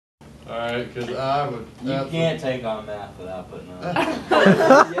Alright, because I would. You can't take on math without putting on.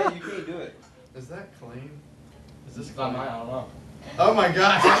 Yeah, you can't do it. Is that clean? Is this It's clean? not mine, I don't know. Oh my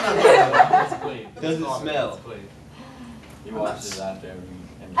gosh, I'm not putting that on. It's clean. Doesn't smell. It's clean. You wash this after every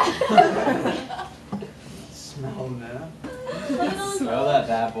Smell now. Throw that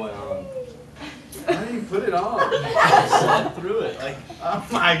bad boy on. How do you put it on? Slide through it. Like, Oh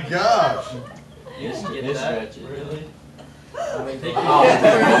my gosh. just get this that? stretch it. Really? Okay,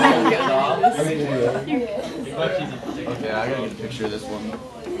 I gotta get a picture of this one.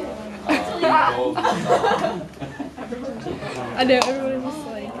 I know, everyone was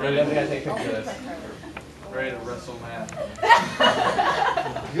like. Ready? I gotta take a picture of this. Ready to wrestle man.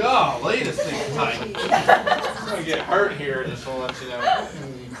 Golly, this thing's tight. I'm gonna get hurt here, just to let you know.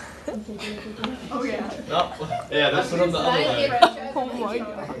 Oh yeah. Oh, yeah, that's what I'm the other way. Oh my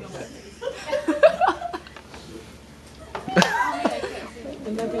god.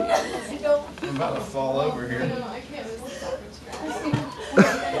 I'm about to fall over here.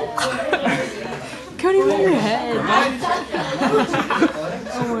 Cody, move your head.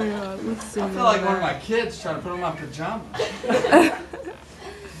 Oh my god, looks so I feel like one of my kids trying to put on my pajamas.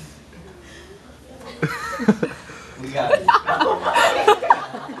 We got it.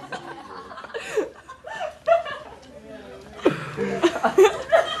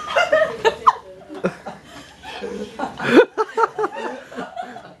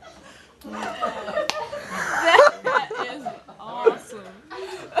 That is awesome.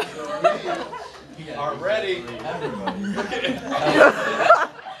 Are ready.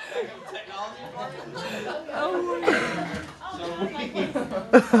 Oh my god. So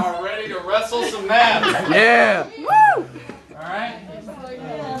we are ready to wrestle some math. Yeah! Woo! Alright?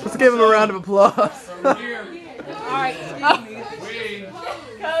 Let's give him a round of applause. From here, Alright. we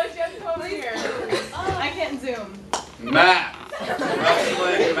Coach, just come over here. I can't zoom. math.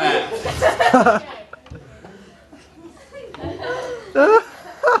 Wrestling math.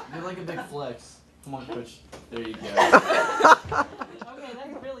 You're like a big flex. Come on, coach. There you go. Okay,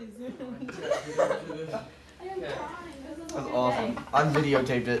 that's really zoomed. That's awesome. I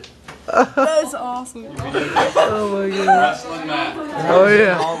videotaped it. That's awesome. Oh my god. Wrestling math. Oh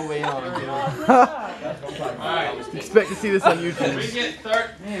yeah. All the way on. Alright. Expect to see this on We YouTube. get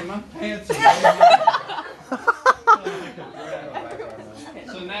 30. Man, my pants are.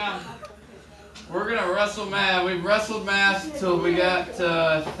 So now, we're going to wrestle math. We've wrestled math till we got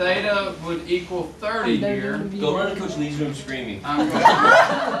theta would equal 30 here. Go run to Coach Lee's room screaming. I'm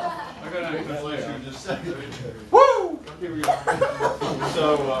going to Coach Lee's room just a second. Woo! Here we are.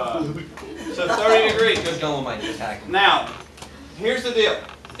 So 30 degrees. Coach Gullo might attack him. Now, here's the deal.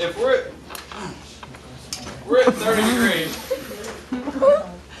 If we're at 30 degrees,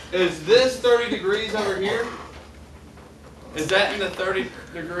 is this 30 degrees over here? Is that in the 30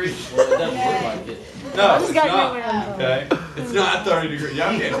 degrees? Well, it doesn't look like it. No, it's not. Okay, it's not 30 degrees.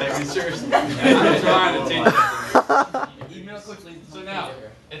 Y'all can't take me seriously. I'm trying to teach you. Email Coach Lee. So now,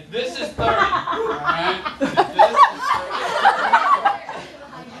 if this is 30, alright?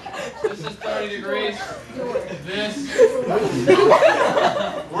 This is 30 degrees. This.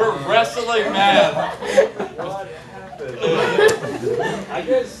 We're wrestling math. I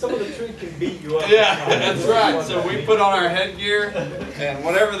guess some of the truth can beat you up. Yeah, that's right. So we put on our headgear, and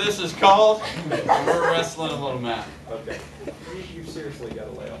whatever this is called, we're wrestling a little math. Okay. You seriously got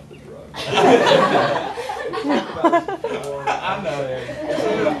to lay off the drugs. I know. It's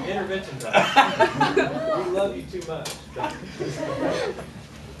intervention time. We love you too much.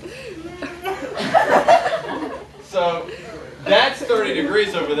 So that's 30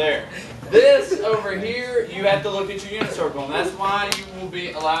 degrees over there. This over here, you have to look at your unit circle, and that's why you will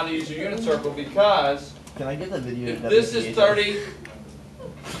be allowed to use your unit circle, because Can I get that video? if this is 30,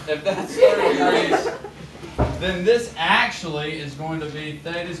 if that's 30 degrees, then this actually is going to be,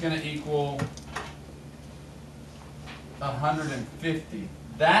 theta is going to equal 150.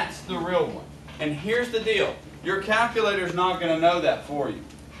 That's the real one. And here's the deal. Your calculator's not going to know that for you.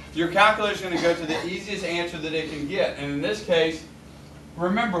 Your calculator's going to go to the easiest answer that it can get. And in this case,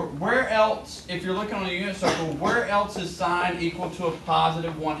 remember, where else, if you're looking on a unit circle, where else is sine equal to a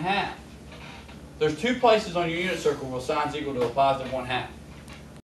positive 1/2? There's two places on your unit circle where sine's equal to a positive 1/2.